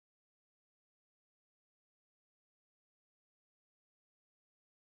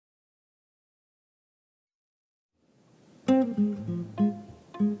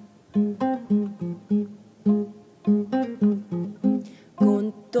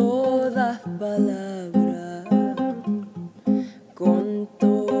Con todas palabras, con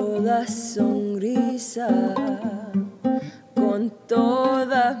toda sonrisa, con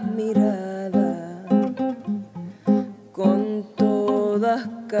todas miradas, con todas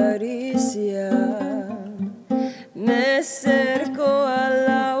caricias, me acerco al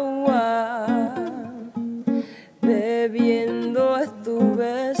agua, bebiendo tu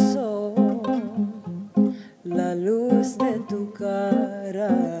beso, la luz de tu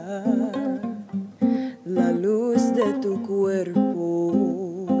cara, la luz de tu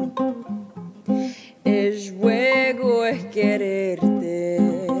cuerpo. El juego es quererte,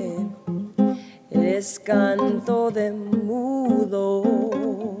 es canto de mudo,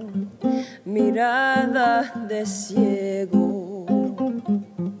 mirada de ciego,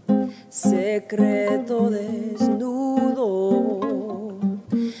 secreto desnudo.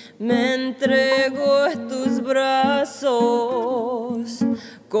 Me entrego a tus brazos,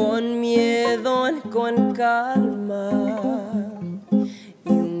 con miedo, con calma, y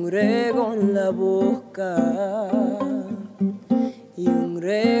un rego en la boca, y un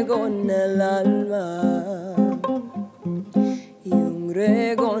rego en el alma, y un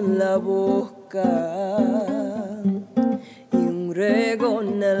rego en la boca, y un rego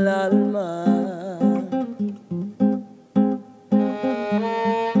en el alma.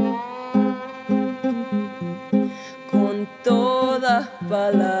 Con toda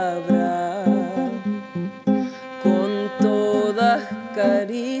palabra, con toda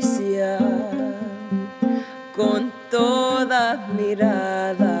caricia, con toda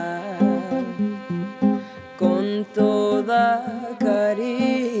mirada, con toda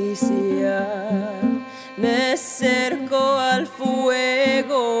caricia, me acerco al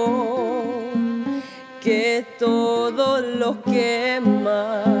fuego que todo lo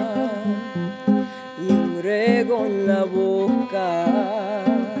quema, y un rego en la boca,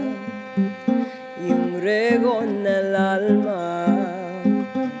 y un rego en el alma.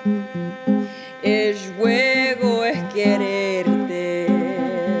 El juego es quererte,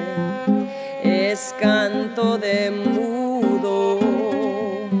 es canto de mudo,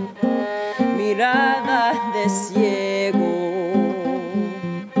 mirada de ciego,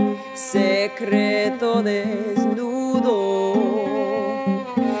 secreto desnudo.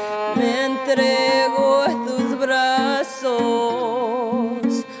 Me entrego a tus brazos,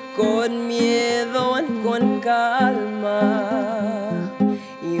 con miedo, con calma,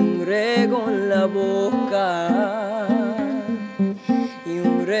 y un rego en la boca, y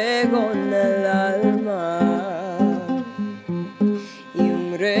un rego en el alma, y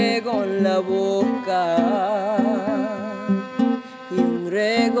un rego en la boca, y un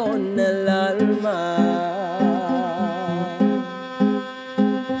rego en el alma.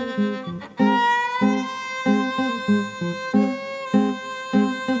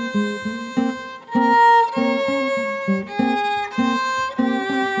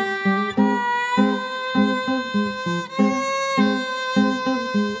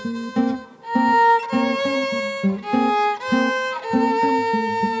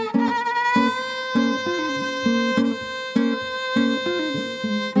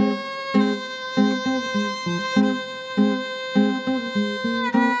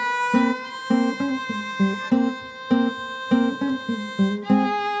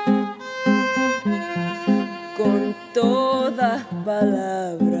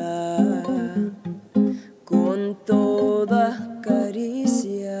 Palabra, con toda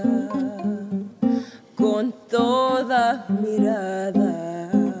caricia, con toda mirada,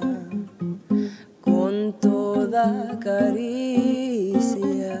 con toda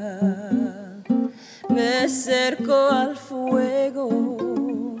caricia, me acerco al fuego,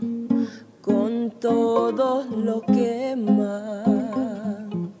 con todo lo quema,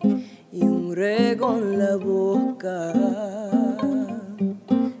 y un rego en la boca,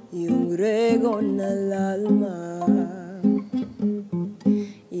 y un rego en el alma,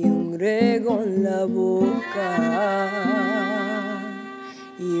 y un rego en la boca,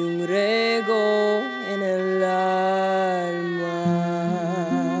 y un rego en el alma.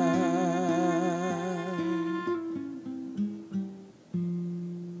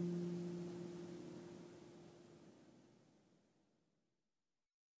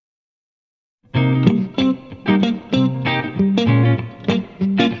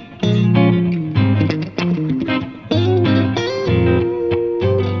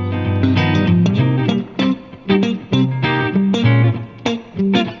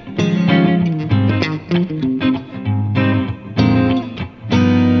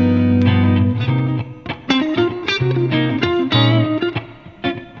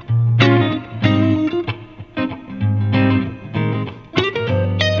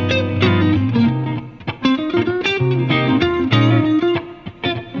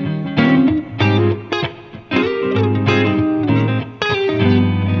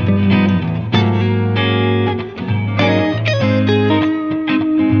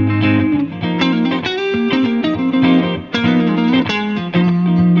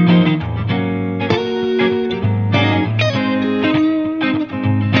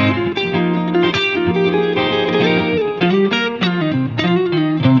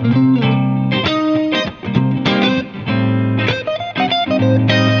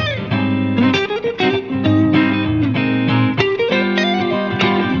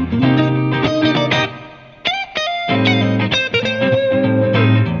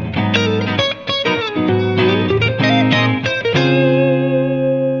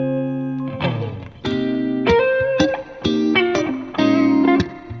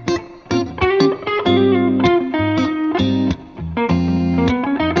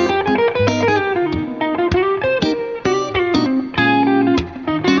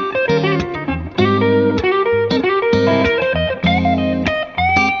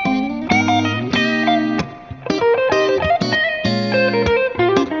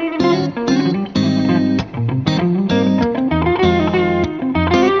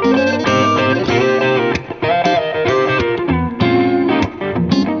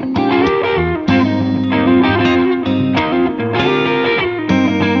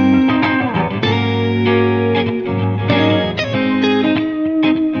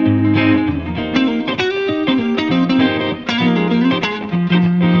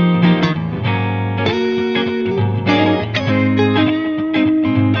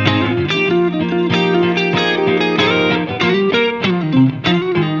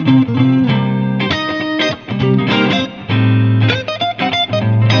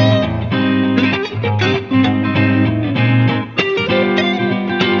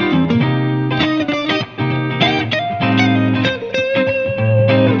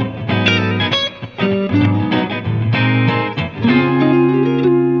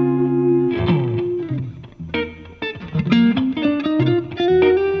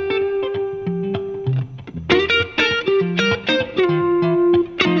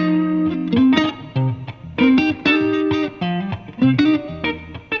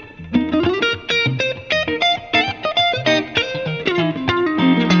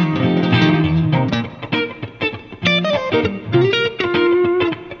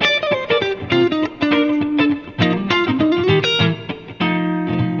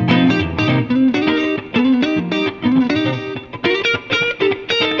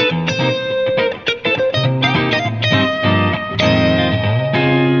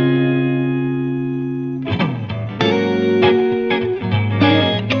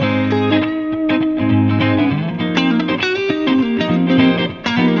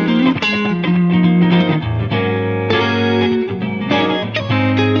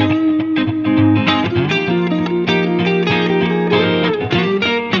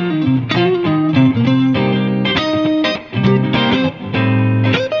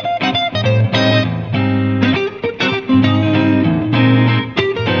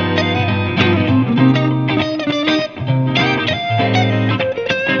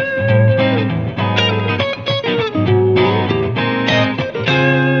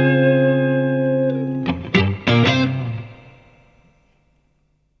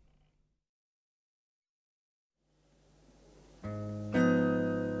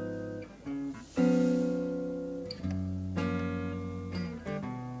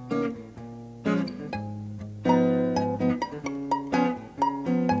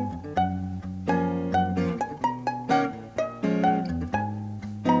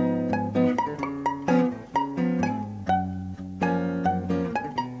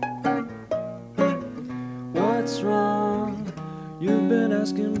 that's wrong. You've been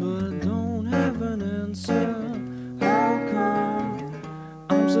asking but don't have an answer. How come?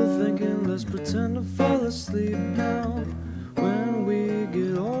 I'm still thinking, let's pretend to fall asleep now. When we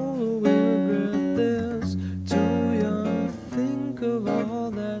get older we regret this. Too young to think of all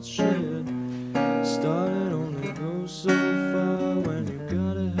that shit. Started only go so far when you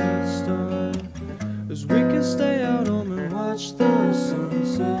got a head start. 'Cause we can stay out home and watch the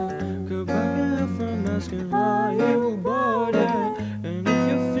sunset. Come back here from asking are you bored yet? And if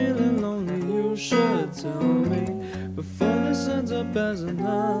you're feeling lonely you should tell me before this ends up as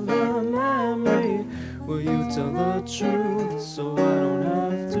another memory. Will you tell the truth so I don't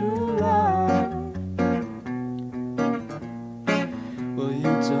have to lie? Will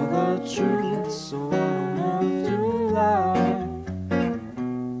you tell the truth so I don't have to lie?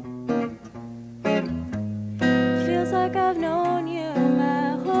 Feels like I've known you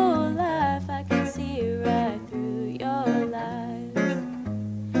my whole life. I can see right through your lies.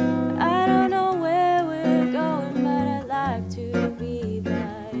 I don't know where we're going, but I'd like to be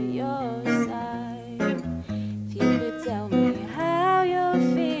by your side. If you could tell me how you're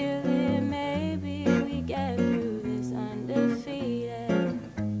feeling, maybe we get through this undefeated.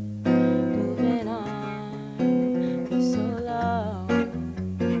 Moving on for so long.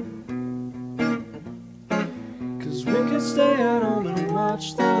 'Cause we could stay at home and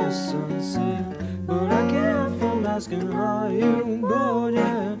watch the sunset. But I can't help from asking are you bored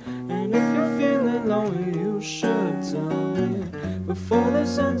yet? And if you're feeling lonely you should tell me before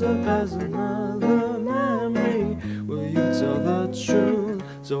this ends up as another memory. Will you tell the truth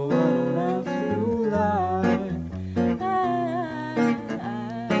so